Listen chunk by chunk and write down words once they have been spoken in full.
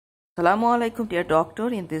Assalamu alaikum dear doctor.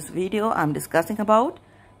 In this video I am discussing about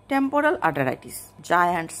temporal arteritis,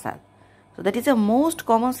 giant cell. So that is the most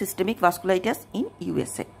common systemic vasculitis in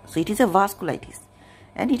USA. So it is a vasculitis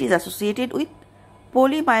and it is associated with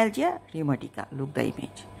polymyalgia rheumatica. Look the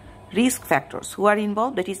image. Risk factors who are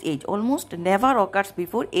involved, that is age, almost never occurs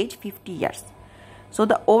before age 50 years. So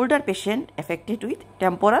the older patient affected with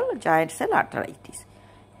temporal giant cell arteritis.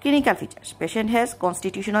 Clinical features: patient has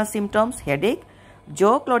constitutional symptoms, headache,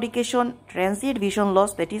 jaw claudication, transient vision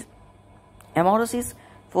loss, that is amaurosis,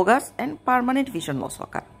 focus, and permanent vision loss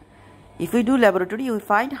occur. If we do laboratory, we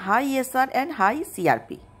find high ESR and high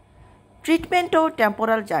CRP. Treatment of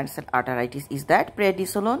temporal giant cell arteritis is that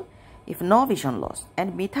prednisolone if no vision loss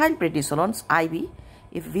and methylprednisolone's IV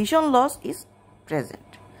if vision loss is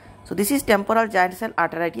present. So this is temporal giant cell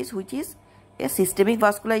arteritis, which is a systemic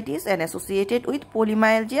vasculitis and associated with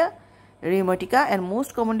polymyalgia rheumatica and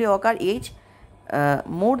most commonly occur age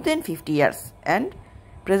more than 50 years, and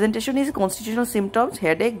presentation is constitutional symptoms,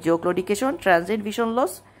 headache, jaw claudication, transient vision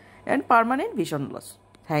loss and permanent vision loss.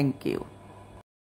 Thank you.